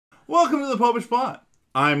Welcome to the Popish Plot.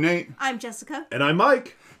 I'm Nate. I'm Jessica. And I'm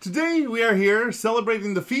Mike. Today we are here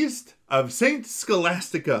celebrating the feast of Saint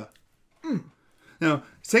Scholastica. Now,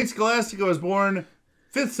 Saint Scholastica was born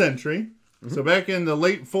 5th century, so back in the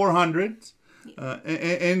late 400s,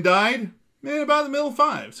 and died in about the middle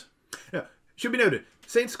 5s. Yeah, should be noted,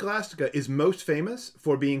 Saint Scholastica is most famous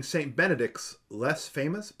for being Saint Benedict's less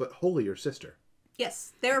famous but holier sister.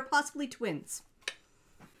 Yes, they were possibly twins.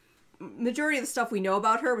 Majority of the stuff we know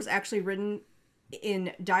about her was actually written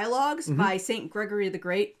in dialogues by Saint Gregory the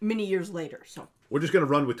Great many years later. So we're just going to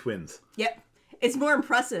run with twins. Yep. It's more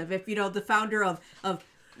impressive if, the founder of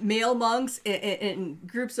male monks and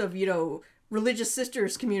groups of, religious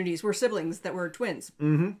sisters communities were siblings that were twins.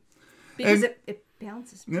 Mm-hmm. Because it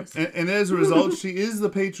balances. Yep. And as a result, she is the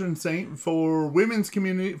patron saint for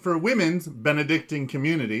women's Benedictine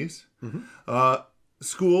communities.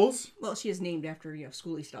 Schools. Well, she is named after,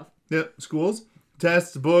 schooly stuff. Yep, schools,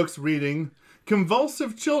 tests, books, reading,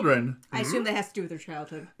 convulsive children. I assume that has to do with her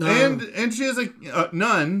childhood. And she has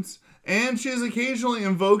nuns, and she is occasionally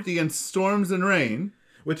invoked against storms and rain.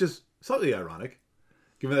 Which is slightly ironic,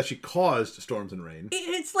 given that she caused storms and rain.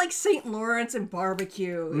 It's like St. Lawrence and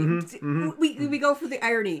barbecue. We go for the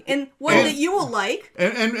irony. And one that you will like.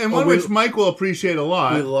 And one which Mike will appreciate a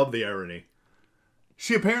lot. We love the irony.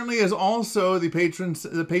 She apparently is also the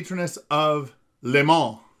patroness of Le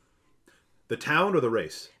Mans. The town or the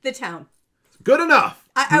race? The town. Good enough!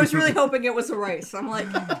 I was really hoping it was a race. I'm like,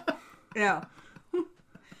 yeah.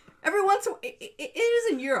 Every once in a while, it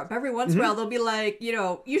is in Europe. Every once in a while, they'll be like,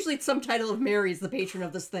 usually it's some title of Mary is the patron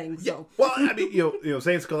of this thing. So. Yeah. Well, I mean,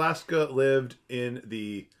 Saint Scholastica lived in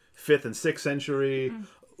the 5th and 6th century.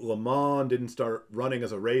 Le Mans didn't start running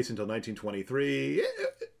as a race until 1923.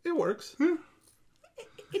 It works.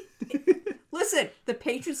 Listen, the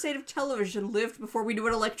patron saint of television lived before we knew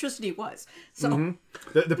what electricity was. So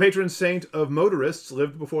the patron saint of motorists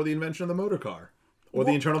lived before the invention of the motor car or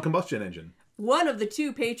the internal combustion engine. One of the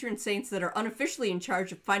two patron saints that are unofficially in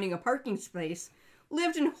charge of finding a parking space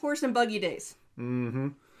lived in horse and buggy days.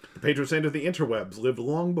 The patron saint of the interwebs lived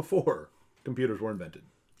long before computers were invented.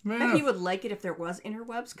 And he would like it if there was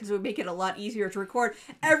interwebs, because it would make it a lot easier to record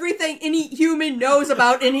everything any human knows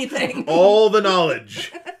about anything. All the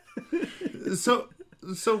knowledge. So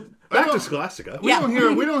back to Scholastica. We don't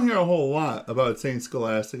hear a whole lot about Saint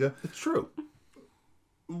Scholastica. It's true.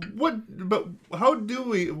 But how do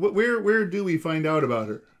we? Where do we find out about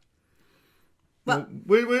her? Well,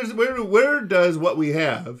 where does what we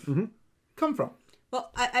have come from?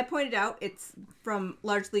 Well, I pointed out it's from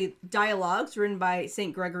largely dialogues written by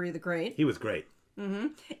Saint Gregory the Great. He was great.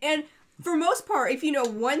 And for most part, if you know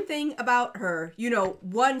one thing about her, you know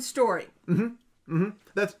one story.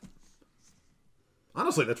 That's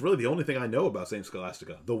really the only thing I know about Saint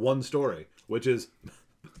Scholastica. The one story, which is,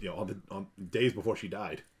 on days before she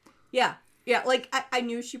died. Yeah. Like I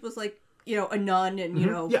knew she was like, a nun,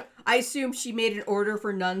 and I assumed she made an order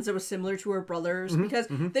for nuns that was similar to her brothers because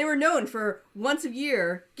they were known for once a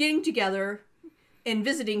year getting together and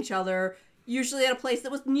visiting each other, usually at a place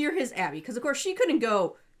that was near his abbey. Because of course she couldn't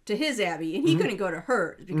go to his abbey and he couldn't go to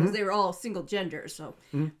hers because they were all single gender. So,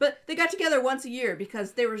 but they got together once a year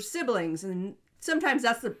because they were siblings, and sometimes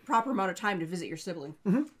that's the proper amount of time to visit your sibling.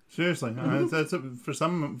 Seriously, that's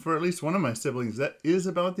for at least one of my siblings. That is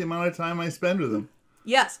about the amount of time I spend with them.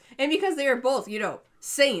 Yes, and because they are both,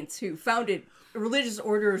 saints who founded religious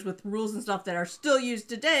orders with rules and stuff that are still used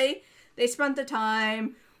today, they spent the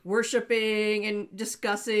time worshiping and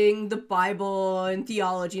discussing the Bible and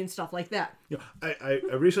theology and stuff like that. I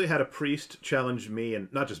recently had a priest challenge me,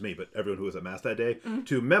 and not just me, but everyone who was at Mass that day,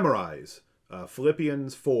 to memorize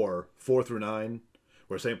Philippians 4 through 9,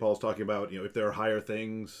 where St. Paul's talking about, if there are higher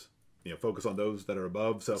things, focus on those that are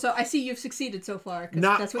above. So I see you've succeeded so far.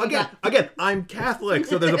 That's what again, I'm Catholic,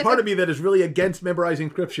 so there's a part of me that is really against memorizing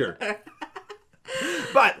scripture.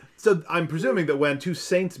 But, so I'm presuming that when two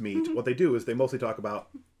saints meet, what they do is they mostly talk about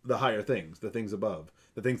the higher things, the things above,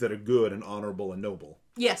 the things that are good and honorable and noble.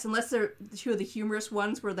 Yes, unless they're two of the humorous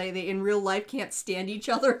ones where they in real life can't stand each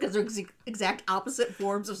other because they're exact opposite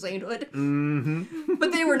forms of sainthood.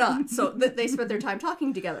 But they were not, so they spent their time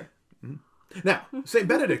talking together. Now, St.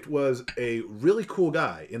 Benedict was a really cool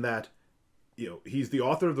guy in that, he's the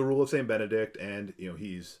author of the Rule of St. Benedict, and,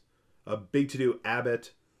 he's a big to-do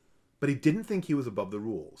abbot, but he didn't think he was above the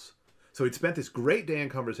rules. So he'd spent this great day in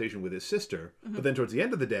conversation with his sister, but then towards the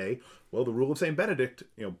end of the day, well, the Rule of St. Benedict,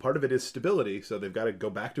 part of it is stability, so he's got to go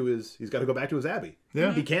back to his abbey.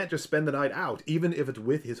 Yeah. He can't just spend the night out, even if it's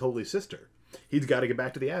with his holy sister. He's got to get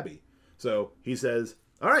back to the abbey. So he says,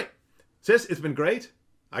 all right, sis, it's been great.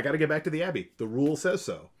 I got to get back to the abbey. The rule says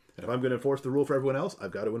so. And if I'm going to enforce the rule for everyone else,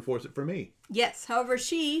 I've got to enforce it for me. Yes. However,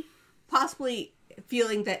 she possibly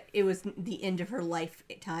feeling that it was the end of her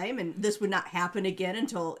lifetime and this would not happen again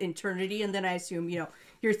until eternity. And then I assume,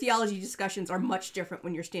 your theology discussions are much different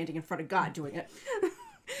when you're standing in front of God doing it.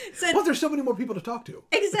 Said, well, there's so many more people to talk to.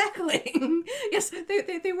 Exactly. Yes,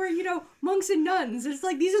 they were, monks and nuns. It's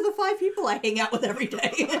like, these are the 5 people I hang out with every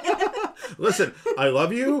day. Listen, I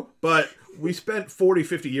love you, but we spent 40,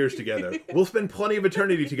 50 years together. We'll spend plenty of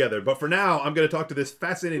eternity together. But for now, I'm going to talk to this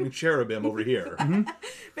fascinating cherubim over here.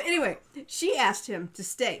 But anyway, she asked him to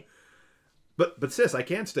stay. But sis, I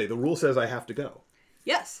can't stay. The rule says I have to go.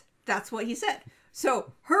 Yes, that's what he said.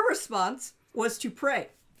 So her response was to pray.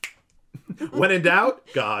 When in doubt,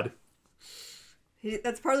 God.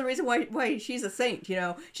 That's part of the reason why she's a saint,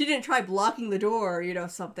 She didn't try blocking the door,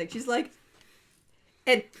 something. She's like...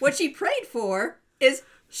 And what she prayed for is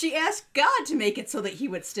she asked God to make it so that he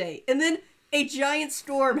would stay. And then a giant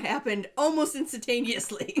storm happened almost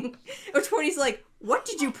instantaneously. At which point he's like, what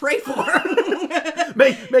did you pray for?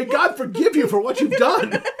 May God forgive you for what you've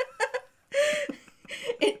done.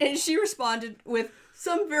 And she responded with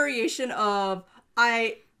some variation of,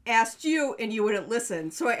 I asked you and you wouldn't listen,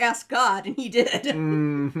 so I asked God and he did.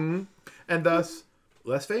 Mm-hmm. And thus,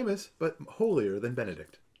 less famous, but holier than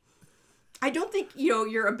Benedict. I don't think,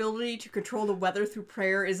 your ability to control the weather through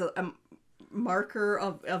prayer is a marker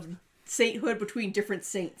of sainthood between different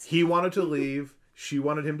saints. He wanted to leave. She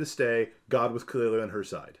wanted him to stay. God was clearly on her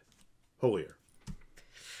side. Holier.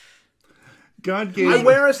 I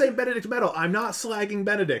wear a St. Benedict medal. I'm not slagging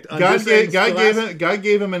Benedict. God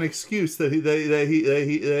gave him an excuse that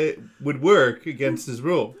he would work against his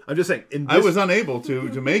rule. I'm just saying. I was unable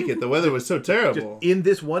to make it. The weather was so terrible. Just in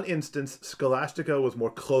this one instance, Scholastica was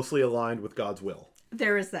more closely aligned with God's will.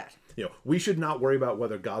 There is that. We should not worry about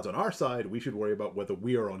whether God's on our side. We should worry about whether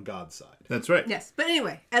we are on God's side. That's right. Yes. But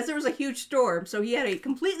anyway, as there was a huge storm, so he had a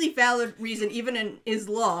completely valid reason, even in his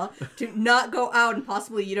law, to not go out and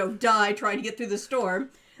possibly, die trying to get through the storm.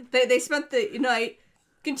 They spent the night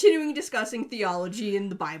continuing discussing theology and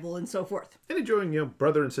the Bible and so forth. And enjoying,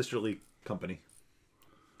 brother and sisterly company.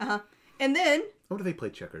 Uh-huh. And then... I wonder if they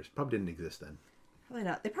played checkers. Probably didn't exist then. Probably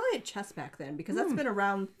not. They probably had chess back then, because that's been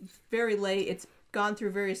around very late. It's gone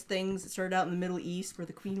through various things. It started out in the Middle East where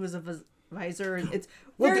the queen was a vizier. It's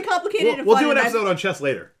very complicated. We'll do an episode on chess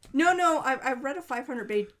later. No. I read a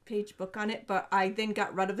 500-page book on it, but I then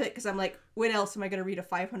got rid of it because I'm like, when else am I going to read a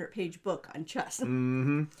 500-page book on chess?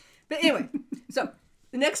 Mm-hmm. But anyway, so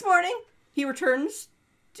the next morning, he returns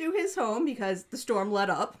to his home because the storm let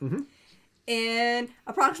up. Mm-hmm. And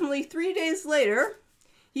approximately 3 days later,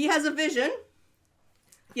 he has a vision,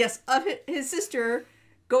 of his sister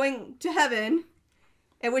going to heaven.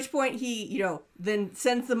 At which point he, then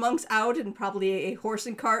sends the monks out and probably a horse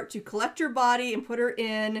and cart to collect her body and put her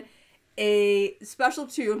in a special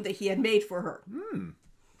tomb that he had made for her.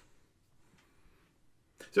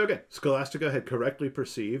 So again, Scholastica had correctly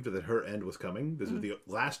perceived that her end was coming. This was the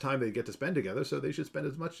last time they'd get to spend together, so they should spend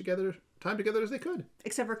as much time together as they could.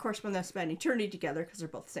 Except for, of course, when they spend eternity together, because they're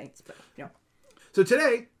both saints. But So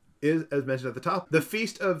today is, as mentioned at the top, the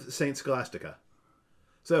Feast of Saint Scholastica.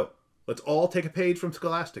 So... let's all take a page from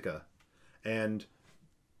Scholastica and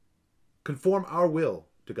conform our will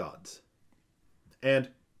to God's. And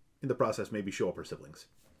in the process, maybe show up our siblings.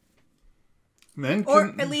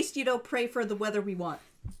 Or at least, pray for the weather we want.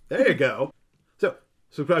 There you go. So,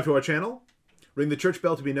 subscribe to our channel. Ring the church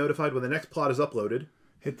bell to be notified when the next plot is uploaded.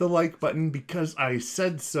 Hit the like button because I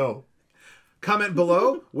said so. Comment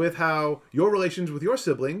below with how your relations with your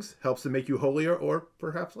siblings helps to make you holier or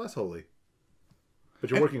perhaps less holy. But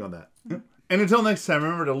you're working on that. And until next time,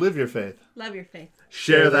 remember to live your faith. Love your faith.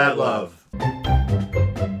 Share that love.